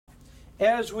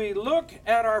as we look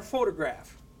at our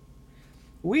photograph,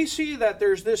 we see that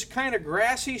there's this kind of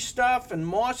grassy stuff and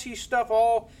mossy stuff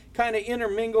all kind of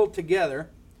intermingled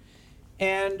together.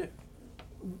 And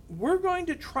we're going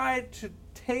to try to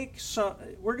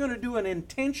we're going to do an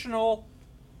intentional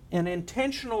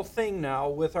thing now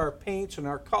with our paints and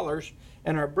our colors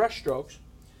and our brush strokes,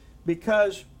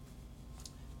 because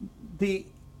the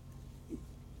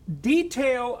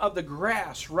detail of the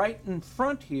grass right in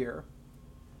front here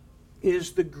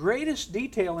is the greatest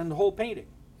detail in the whole painting.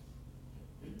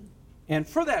 And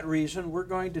for that reason, we're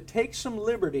going to take some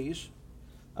liberties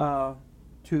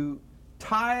to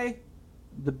tie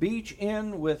the beach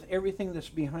in with everything that's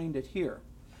behind it here.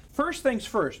 First things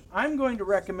first, I'm going to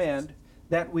recommend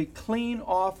that we clean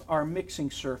off our mixing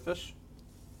surface,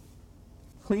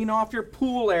 clean off your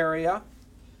pool area,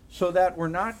 so that we're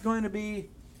not going to be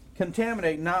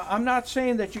contaminating. Now, I'm not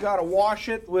saying that you got to wash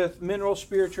it with mineral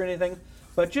spirits or anything,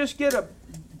 but just get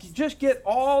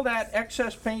all that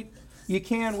excess paint you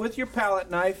can with your palette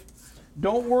knife.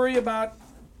 Don't worry about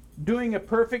doing a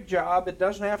perfect job. It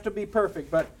doesn't have to be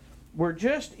perfect, but we're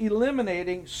just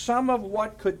eliminating some of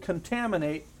what could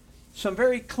contaminate some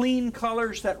very clean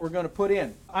colors that we're going to put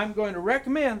in. I'm going to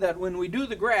recommend that when we do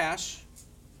the grass,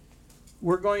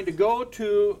 we're going to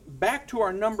go back to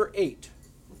our number 8.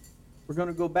 We're going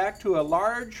to go back to a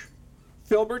large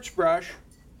Filbert's brush,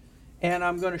 and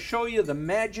I'm going to show you the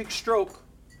magic stroke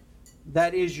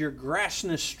that is your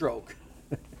grassness stroke.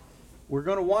 We're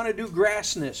going to want to do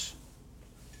grassness.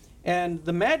 And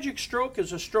the magic stroke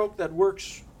is a stroke that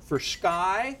works for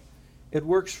sky, it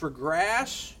works for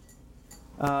grass,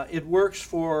 it works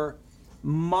for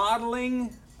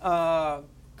modeling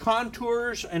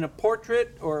contours in a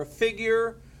portrait or a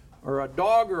figure or a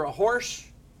dog or a horse,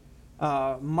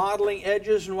 modeling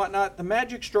edges and whatnot. The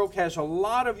magic stroke has a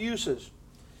lot of uses.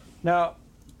 Now,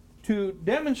 to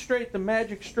demonstrate the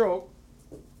magic stroke,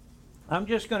 I'm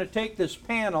just going to take this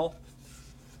panel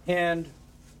and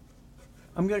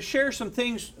I'm going to share some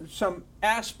things, some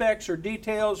aspects or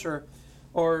details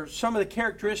or some of the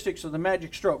characteristics of the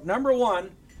magic stroke. Number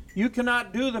one, you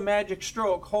cannot do the magic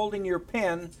stroke holding your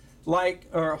pen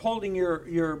or holding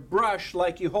your brush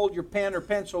like you hold your pen or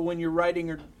pencil when you're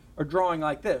writing or drawing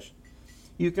like this.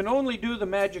 You can only do the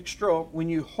magic stroke when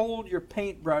you hold your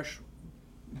paintbrush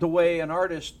the way an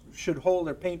artist should hold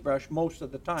their paintbrush most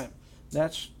of the time.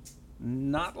 That's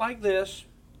not like this,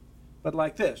 but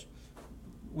like this.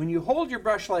 When you hold your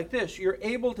brush like this, you're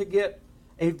able to get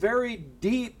a very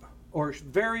deep or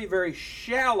very, very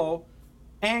shallow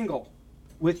angle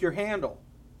with your handle.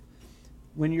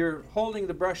 When you're holding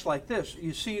the brush like this,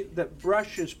 you see the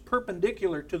brush is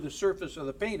perpendicular to the surface of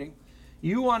the painting.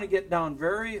 You want to get down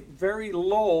very, very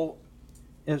low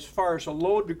as far as a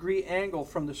low degree angle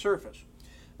from the surface.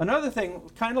 Another thing,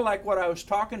 kind of like what I was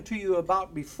talking to you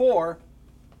about before,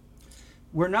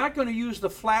 we're not going to use the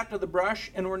flat of the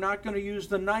brush and we're not going to use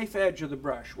the knife edge of the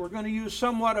brush. We're going to use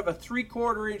somewhat of a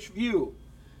 3/4 inch view,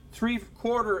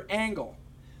 3/4 angle.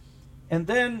 And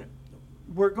then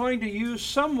we're going to use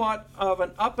somewhat of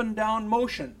an up and down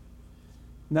motion.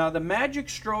 Now, the magic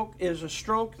stroke is a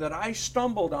stroke that I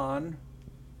stumbled on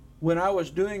when I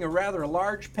was doing a rather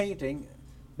large painting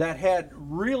that had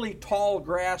really tall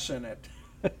grass in it.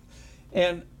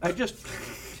 And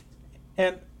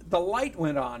and the light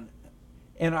went on.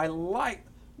 And I look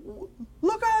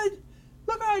how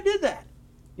I did that.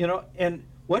 You know, and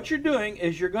what you're doing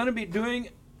is you're going to be doing,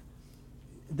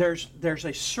 there's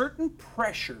a certain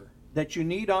pressure that you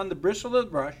need on the bristle of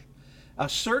the brush, a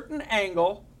certain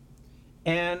angle,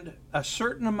 and a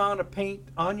certain amount of paint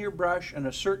on your brush and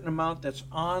a certain amount that's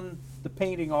on the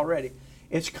painting already.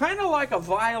 It's kind of like a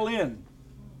violin.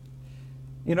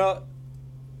 You know,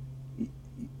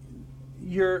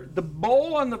 the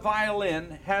bow on the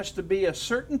violin has to be a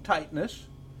certain tightness,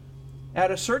 at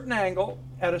a certain angle,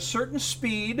 at a certain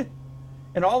speed,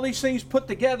 and all these things put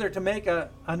together to make a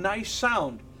nice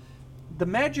sound. The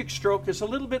magic stroke is a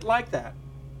little bit like that.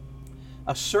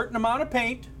 A certain amount of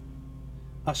paint,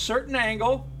 a certain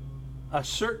angle, a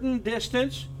certain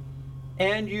distance,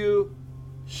 and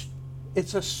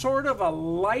it's a sort of a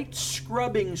light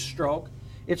scrubbing stroke.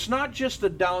 It's not just a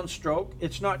downstroke,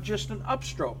 it's not just an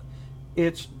upstroke.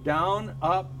 It's down,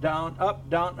 up, down, up,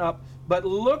 down, up. But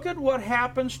look at what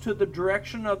happens to the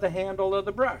direction of the handle of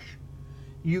the brush.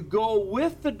 You go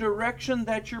with the direction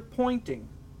that you're pointing,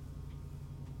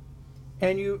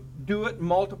 and you do it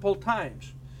multiple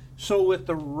times. So with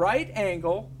the right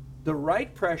angle, the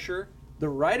right pressure, the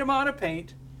right amount of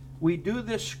paint, we do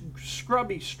this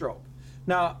scrubby stroke.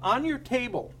 Now, on your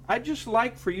table, I'd just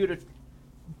like for you to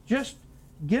just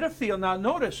get a feel. Now,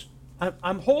 notice,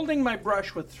 I'm holding my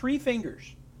brush with 3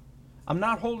 fingers. I'm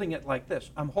not holding it like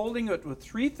this. I'm holding it with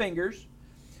 3 fingers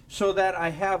so that I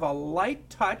have a light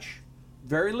touch,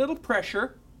 very little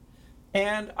pressure,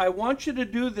 and I want you to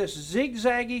do this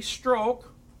zigzaggy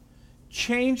stroke,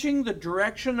 changing the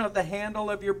direction of the handle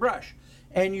of your brush.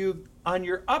 And you, on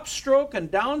your upstroke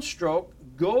and downstroke,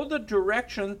 go the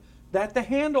direction that the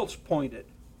handle's pointed.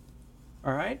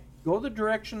 All right? Go the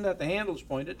direction that the handle's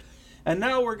pointed. And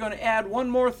now we're going to add one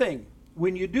more thing.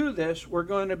 When you do this, we're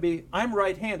going to be, I'm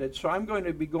right-handed, so I'm going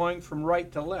to be going from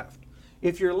right to left.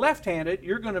 If you're left-handed,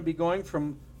 you're going to be going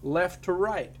from left to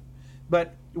right.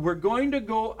 But we're going to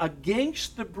go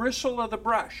against the bristle of the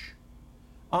brush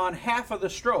on half of the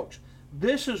strokes.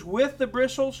 This is with the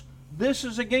bristles, this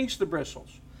is against the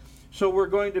bristles. So we're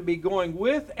going to be going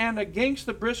with and against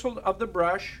the bristle of the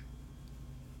brush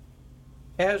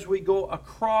as we go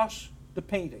across the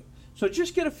painting. So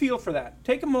just get a feel for that.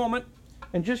 Take a moment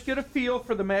and just get a feel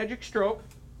for the magic stroke.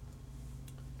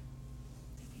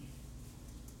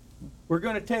 We're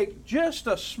going to take just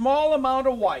a small amount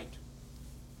of white.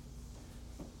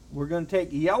 We're going to take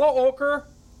yellow ochre,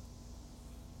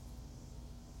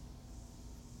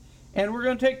 and we're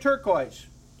going to take turquoise.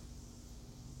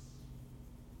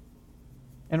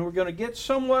 And we're going to get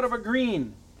somewhat of a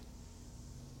green.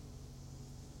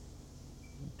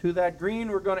 To that green,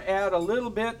 we're going to add a little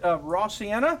bit of raw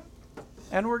sienna,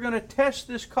 and we're going to test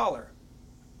this color.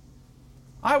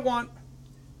 I want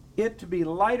it to be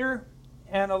lighter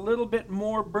and a little bit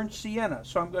more burnt sienna,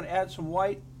 so I'm going to add some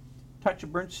white, touch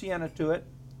of burnt sienna to it.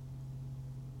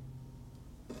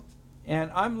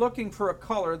 And I'm looking for a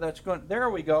color that's going, there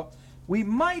we go. We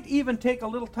might even take a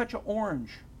little touch of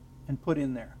orange and put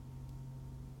in there.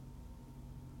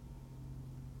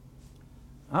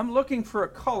 I'm looking for a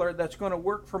color that's going to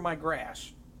work for my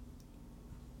grass.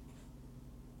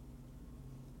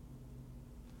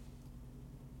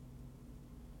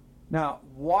 Now,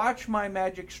 watch my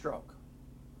magic stroke.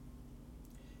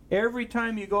 Every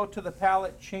time you go to the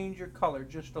palette, change your color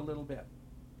just a little bit.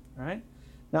 All right?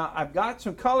 Now, I've got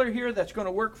some color here that's going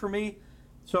to work for me.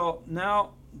 So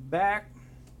now, back.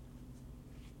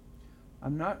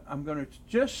 I'm going to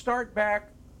just start back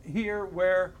here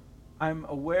where I'm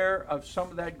aware of some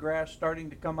of that grass starting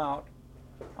to come out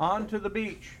onto the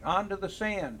beach, onto the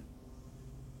sand.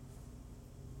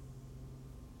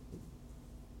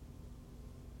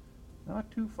 Not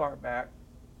too far back.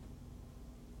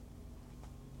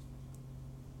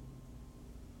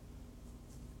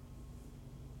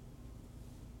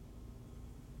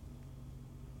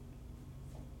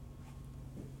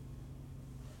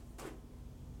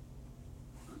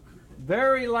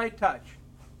 Very light touch.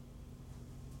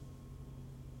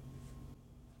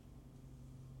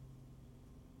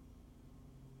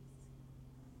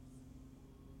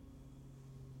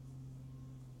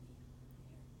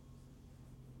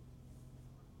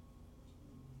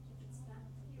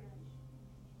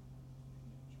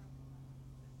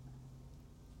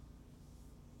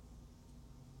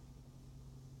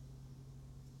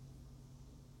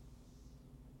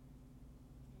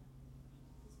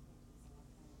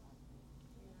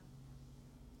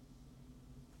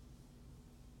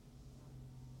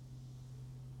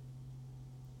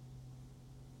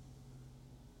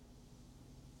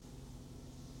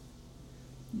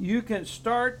 You can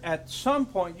start, at some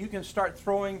point, you can start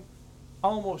throwing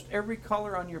almost every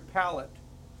color on your palette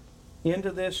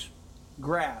into this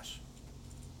grass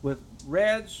with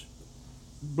reds,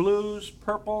 blues,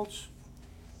 purples,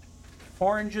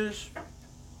 oranges.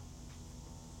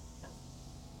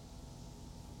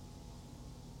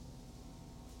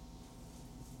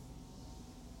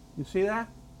 You see that?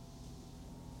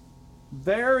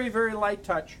 Very, very light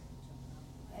touch.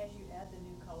 As you add the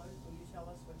new colors, will you tell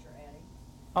us what you're adding?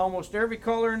 Almost every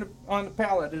color on the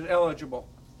palette is eligible.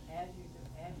 As you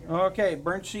add your Okay,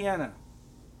 burnt sienna.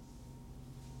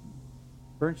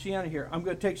 Burnt sienna here. I'm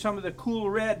going to take some of the cool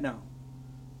red now.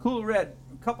 Cool red,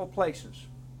 a couple places.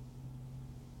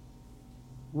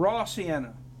 Raw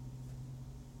sienna.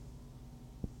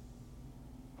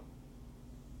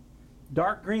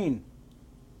 Dark green.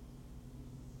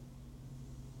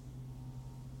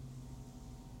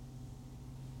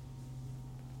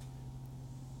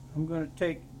 I'm going to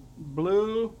take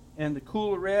blue and the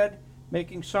cool red,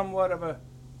 making somewhat of a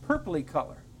purpley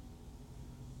color.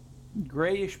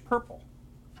 Grayish purple.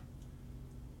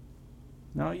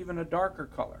 Now even a darker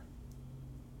color.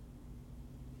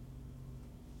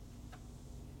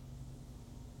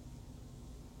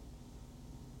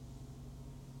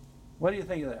 What do you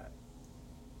think of that?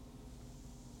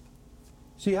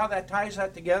 See how that ties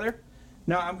that together?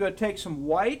 Now I'm going to take some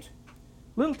white,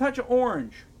 little touch of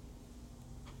orange,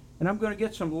 and I'm going to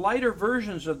get some lighter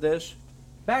versions of this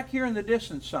back here in the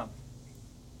distance some.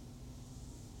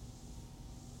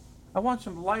 I want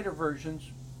some lighter versions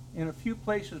in a few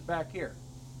places back here.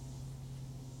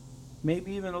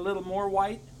 Maybe even a little more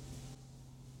white.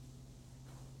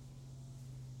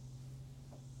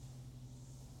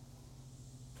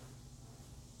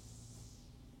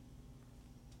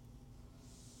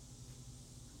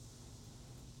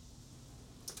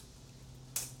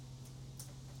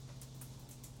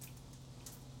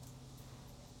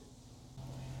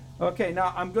 Okay,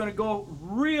 now I'm going to go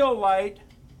real light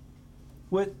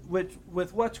with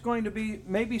what's going to be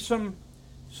maybe some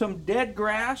dead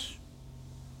grass.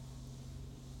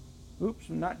 Oops,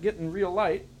 I'm not getting real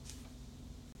light.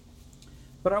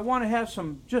 But I want to have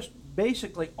some just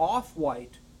basically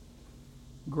off-white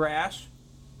grass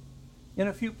in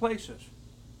a few places.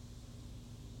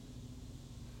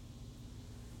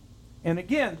 And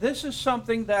again, this is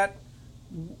something that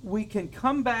we can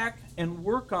come back and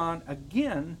work on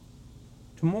again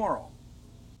tomorrow.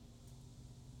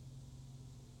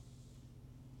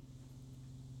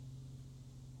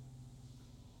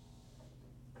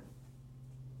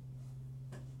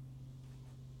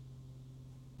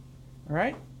 All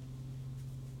right?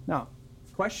 Now,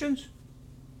 questions?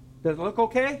 Does it look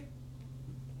okay?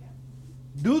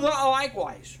 Do the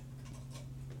likewise.